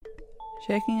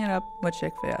Shaking It Up with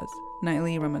Sheikh Fayaz,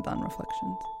 Nightly Ramadan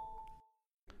Reflections.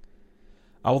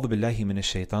 أعوذ بالله من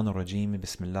الشيطان الرجيم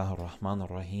بسم الله الرحمن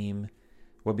الرحيم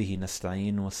وبه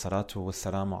نستعين والصلاة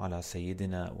والسلام على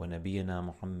سيدنا ونبينا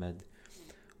محمد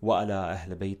وعلى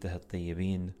أهل بيته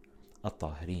الطيبين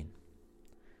الطاهرين.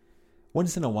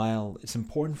 Once in a while, it's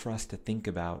important for us to think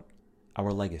about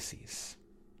our legacies.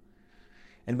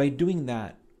 And by doing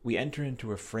that, we enter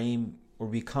into a frame where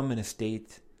we come in a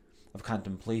state of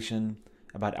contemplation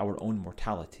about our own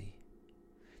mortality.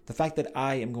 The fact that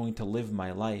I am going to live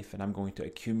my life and I'm going to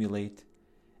accumulate,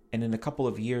 and in a couple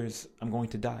of years, I'm going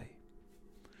to die.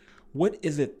 What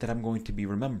is it that I'm going to be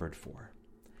remembered for?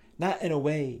 Not in a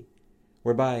way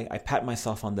whereby I pat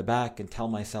myself on the back and tell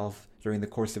myself during the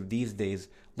course of these days,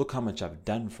 look how much I've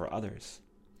done for others.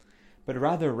 But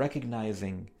rather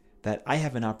recognizing that I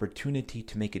have an opportunity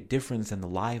to make a difference in the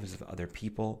lives of other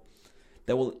people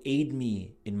that will aid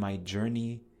me in my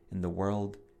journey in the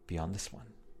world beyond this one.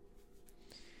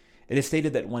 It is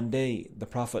stated that one day the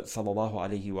Prophet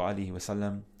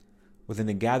ﷺ was in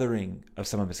a gathering of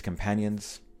some of his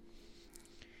companions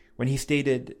when he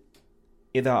stated,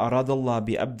 إِذَا أَرَادَ اللَّهُ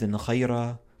بِأَبْدٍ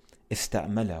خَيْرًا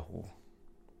اسْتَعْمَلَهُ.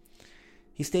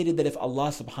 He stated that if Allah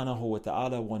subhanahu wa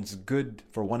ta'ala wants good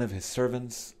for one of his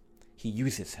servants, he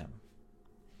uses him.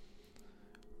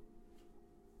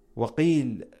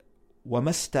 وَقِيلَ وَمَا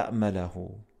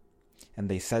اسْتَعْمَلَهُ. And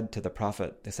they said to the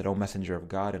Prophet, they said, O Messenger of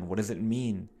God, and what does it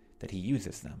mean that he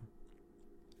uses them?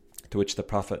 To which the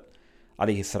Prophet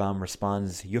alayhi salam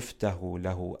responds, يُفْتَهُ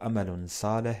لَهُ أَمَلٌ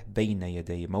صَالِحٌ بَيْنَ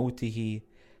يَدَيْ مَوْتِهِ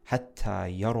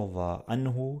حَتَّى يَرْضَى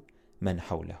عَنْهُ مَنْ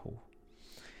حَوْلَهُ.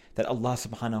 That Allah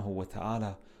subhanahu wa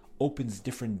ta'ala opens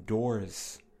different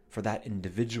doors for that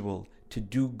individual to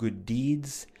do good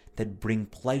deeds that bring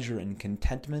pleasure and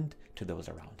contentment to those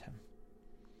around him.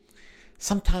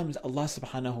 Sometimes Allah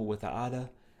subhanahu wa ta'ala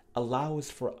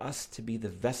allows for us to be the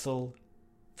vessel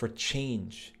for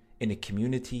change in a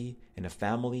community, in a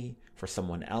family, for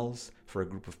someone else, for a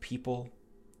group of people.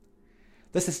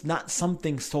 This is not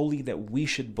something solely that we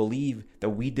should believe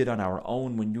that we did on our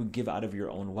own when you give out of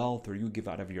your own wealth or you give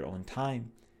out of your own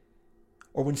time.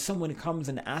 Or when someone comes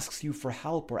and asks you for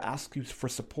help or asks you for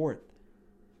support.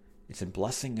 It's a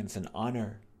blessing and it's an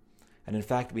honor. And in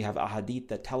fact, we have ahadith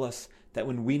that tell us that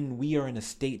when we are in a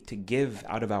state to give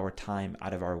out of our time,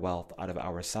 out of our wealth, out of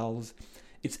ourselves,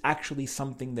 it's actually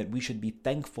something that we should be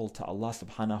thankful to Allah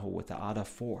subhanahu wa ta'ala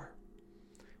for.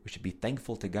 We should be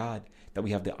thankful to God that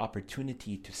we have the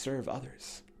opportunity to serve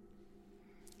others.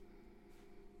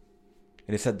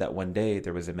 It is said that one day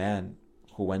there was a man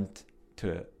who went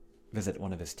to visit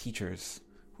one of his teachers,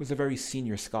 who was a very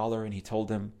senior scholar, and he told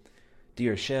him,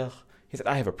 Dear Sheikh, he said,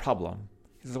 I have a problem.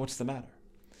 He says, what's the matter?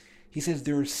 He says,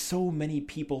 there are so many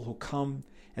people who come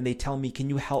and they tell me, can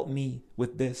you help me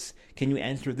with this? Can you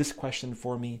answer this question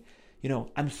for me?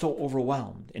 I'm so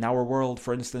overwhelmed. In our world,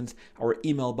 for instance, our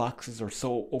email boxes are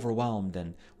so overwhelmed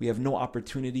and we have no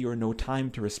opportunity or no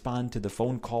time to respond to the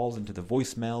phone calls and to the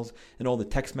voicemails and all the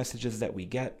text messages that we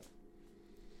get.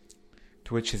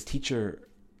 To which his teacher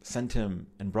sent him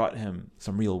and brought him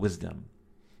some real wisdom.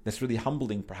 That's really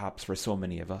humbling perhaps for so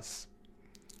many of us.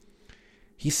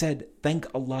 He said, thank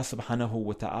Allah subhanahu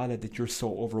wa ta'ala that you're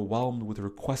so overwhelmed with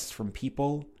requests from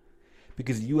people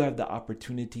because you have the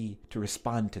opportunity to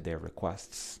respond to their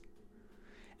requests.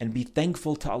 And be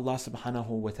thankful to Allah subhanahu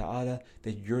wa ta'ala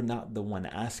that you're not the one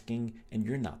asking and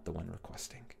you're not the one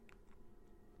requesting.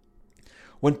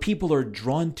 When people are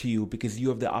drawn to you because you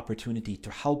have the opportunity to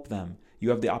help them,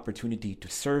 you have the opportunity to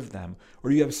serve them, or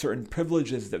you have certain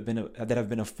privileges that have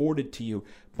been afforded to you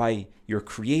by your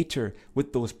Creator,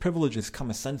 with those privileges come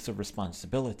a sense of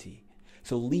responsibility.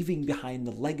 So leaving behind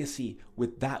the legacy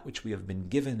with that which we have been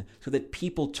given, so that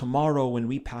people tomorrow when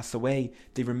we pass away,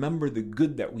 they remember the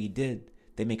good that we did.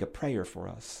 They make a prayer for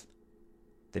us.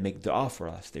 They make dua for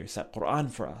us. They recite Quran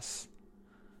for us.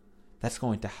 That's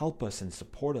going to help us and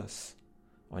support us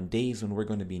on days when we're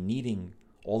going to be needing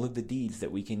all of the deeds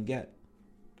that we can get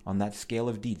on that scale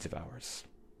of deeds of ours.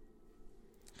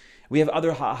 We have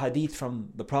other hadith from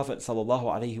the Prophet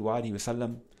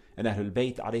ﷺ and Ahlul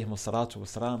Bayt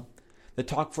ﷺ that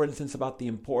talk, for instance, about the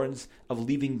importance of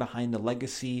leaving behind a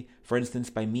legacy, for instance,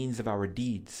 by means of our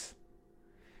deeds,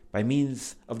 by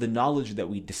means of the knowledge that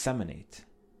we disseminate,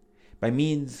 by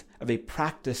means of a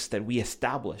practice that we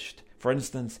established. For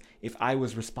instance, if I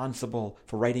was responsible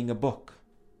for writing a book,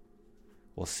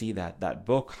 we'll see that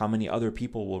book, how many other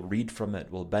people will read from it,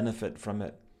 will benefit from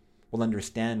it, will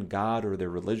understand God or their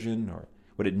religion or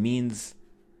what it means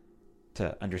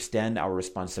to understand our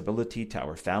responsibility to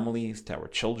our families, to our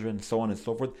children, so on and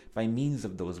so forth, by means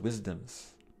of those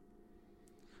wisdoms.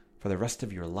 for the rest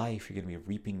of your life, you're going to be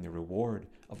reaping the reward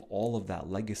of all of that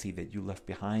legacy that you left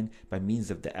behind by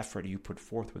means of the effort you put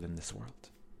forth within this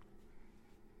world.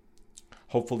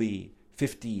 Hopefully,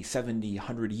 50, 70,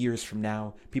 100 years from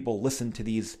now, people listen to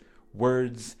these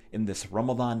words in this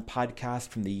Ramadan podcast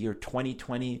from the year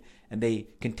 2020, and they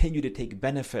continue to take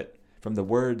benefit from the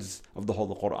words of the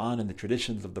Holy Quran and the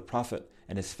traditions of the Prophet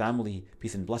and his family,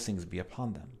 peace and blessings be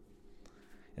upon them,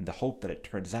 in the hope that it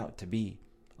turns out to be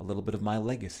a little bit of my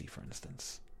legacy, for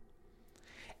instance.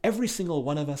 Every single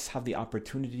one of us have the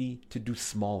opportunity to do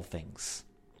small things.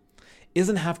 It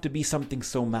doesn't have to be something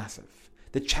so massive.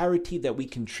 The charity that we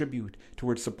contribute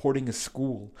towards supporting a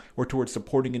school, or towards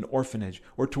supporting an orphanage,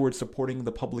 or towards supporting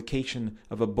the publication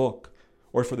of a book,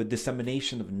 or for the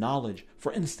dissemination of knowledge,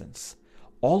 for instance,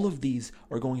 all of these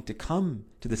are going to come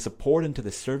to the support and to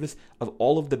the service of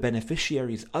all of the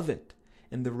beneficiaries of it.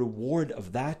 And the reward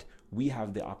of that, we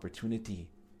have the opportunity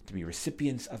to be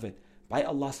recipients of it by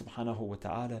Allah subhanahu wa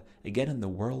ta'ala, again in the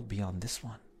world beyond this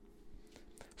one.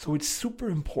 So it's super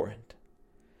important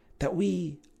that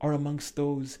we are amongst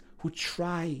those who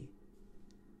try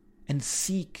and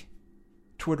seek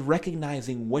toward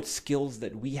recognizing what skills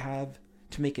that we have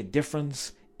to make a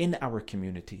difference in our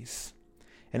communities.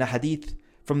 In a hadith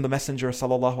from the Messenger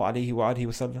sallallahu alaihi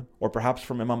wasallam, or perhaps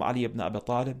from Imam Ali ibn Abi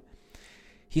Talib,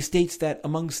 he states that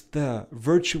amongst the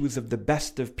virtues of the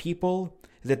best of people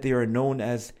is that they are known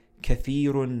as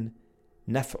kathirun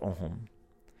naf'uhum,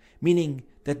 meaning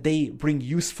that they bring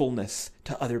usefulness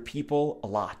to other people a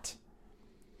lot.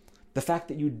 The fact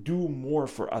that you do more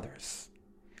for others.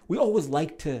 We always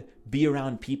like to be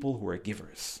around people who are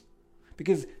givers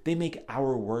because they make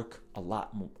our work a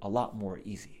lot more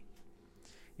easy.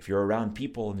 If you're around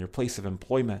people in your place of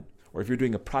employment, or if you're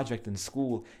doing a project in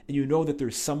school and you know that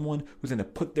there's someone who's going to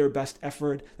put their best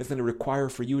effort, that's going to require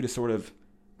for you to sort of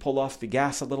pull off the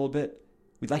gas a little bit,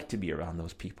 we'd like to be around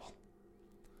those people.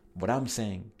 What I'm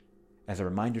saying, as a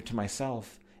reminder to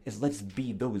myself, is let's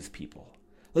be those people.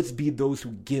 Let's be those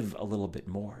who give a little bit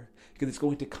more, because it's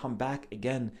going to come back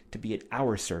again to be at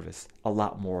our service a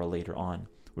lot more later on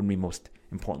when we most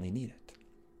importantly need it.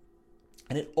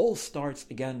 And it all starts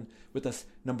again with us,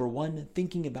 number one,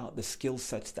 thinking about the skill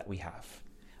sets that we have.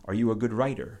 Are you a good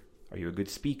writer? Are you a good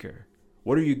speaker?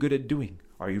 What are you good at doing?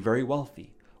 Are you very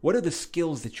wealthy? What are the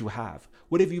skills that you have?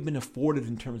 What have you been afforded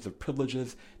in terms of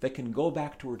privileges that can go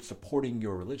back towards supporting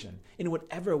your religion in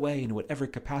whatever way, in whatever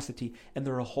capacity? And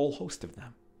there are a whole host of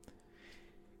them.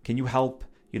 Can you help,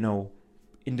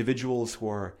 individuals who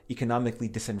are economically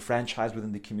disenfranchised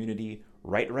within the community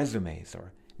write resumes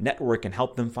or network and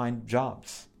help them find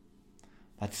jobs?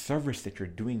 That service that you're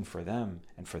doing for them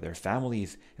and for their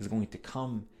families is going to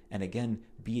come and again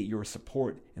be at your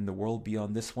support in the world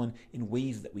beyond this one in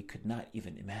ways that we could not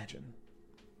even imagine.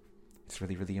 It's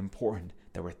really, really important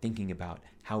that we're thinking about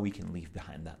how we can leave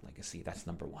behind that legacy. That's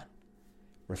number one.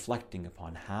 Reflecting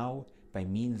upon how, by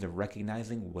means of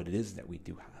recognizing what it is that we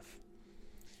do have.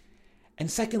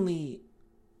 And secondly,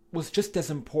 what's just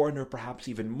as important, or perhaps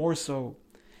even more so,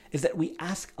 is that we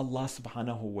ask Allah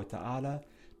subhanahu wa ta'ala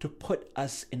to put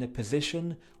us in a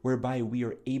position whereby we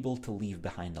are able to leave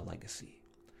behind a legacy.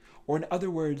 Or in other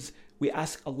words, we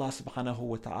ask Allah subhanahu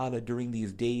wa ta'ala during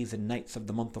these days and nights of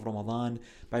the month of Ramadan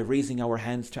by raising our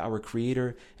hands to our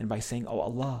Creator and by saying, "Oh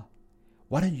Allah,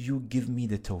 why don't you give me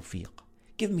the tawfiq?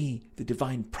 Give me the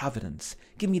divine providence.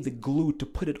 Give me the glue to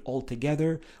put it all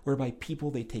together whereby people,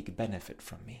 they take benefit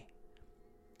from me.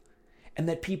 And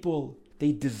that people,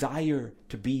 they desire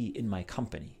to be in my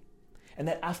company. And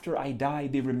that after I die,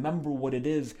 they remember what it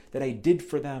is that I did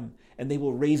for them, and they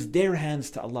will raise their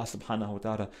hands to Allah subhanahu wa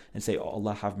ta'ala and say, "Oh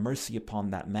Allah, have mercy upon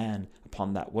that man,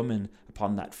 upon that woman,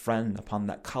 upon that friend, upon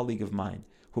that colleague of mine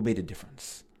who made a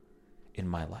difference in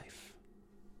my life."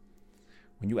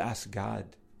 When you ask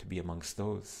God to be amongst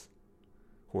those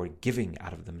who are giving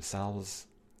out of themselves,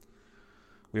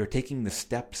 we are taking the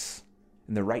steps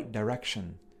in the right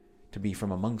direction to be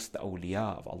from amongst the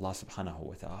awliya of Allah subhanahu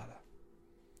wa ta'ala.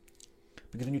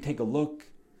 Because when you take a look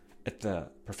at the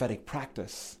prophetic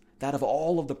practice, that of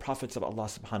all of the prophets of Allah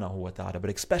subhanahu wa ta'ala, but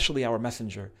especially our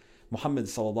messenger, Muhammad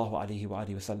sallallahu alaihi wa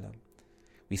sallam,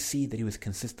 we see that he was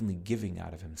consistently giving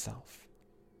out of himself.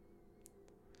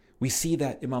 We see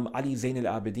that Imam Ali Zain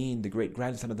al-Abidin, the great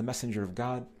grandson of the Messenger of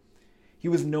God, he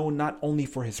was known not only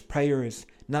for his prayers,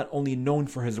 not only known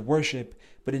for his worship,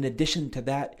 but in addition to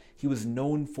that, he was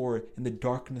known for, in the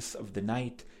darkness of the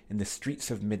night, in the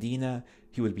streets of Medina,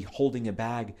 he would be holding a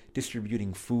bag,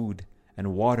 distributing food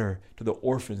and water to the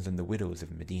orphans and the widows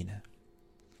of Medina.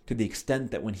 To the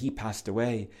extent that when he passed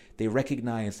away, they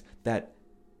recognized that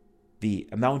the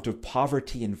amount of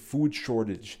poverty and food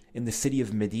shortage in the city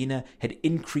of Medina had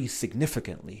increased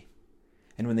significantly.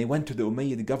 And when they went to the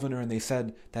Umayyad governor and they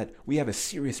said that we have a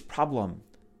serious problem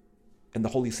in the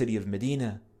holy city of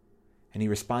Medina, and he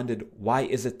responded, why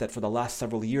is it that for the last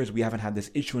several years we haven't had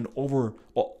this issue, and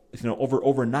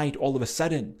overnight, all of a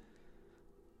sudden,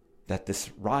 that this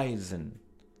rise in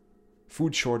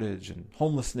food shortage and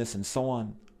homelessness and so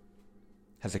on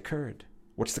has occurred?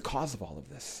 What's the cause of all of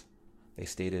this? They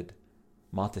stated,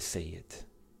 Mat as-Sayyid,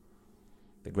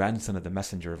 the grandson of the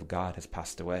Messenger of God, has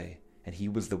passed away, and he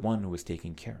was the one who was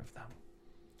taking care of them.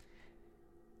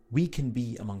 We can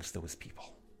be amongst those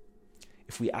people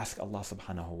if we ask Allah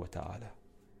subhanahu wa ta'ala.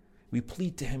 We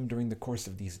plead to Him during the course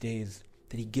of these days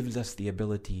that He gives us the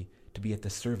ability to be at the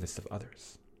service of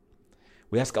others.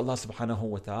 We ask Allah subhanahu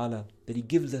wa ta'ala that He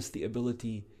gives us the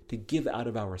ability to give out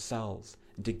of ourselves,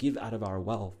 and to give out of our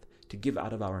wealth, to give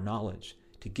out of our knowledge,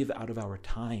 to give out of our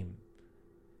time.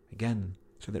 Again,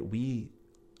 so that we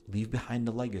leave behind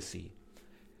a legacy,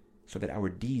 so that our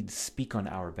deeds speak on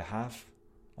our behalf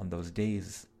on those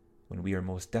days when we are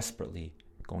most desperately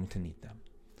going to need them.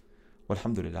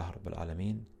 Walhamdulillah Rabbil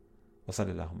Alameen. Wa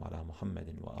sallallahu ala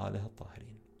Muhammadin wa alihi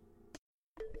at-tahirin.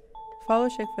 Follow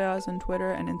Sheikh Fayaz on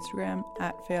Twitter and Instagram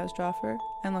 @FayazJafer,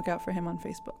 and look out for him on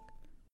Facebook.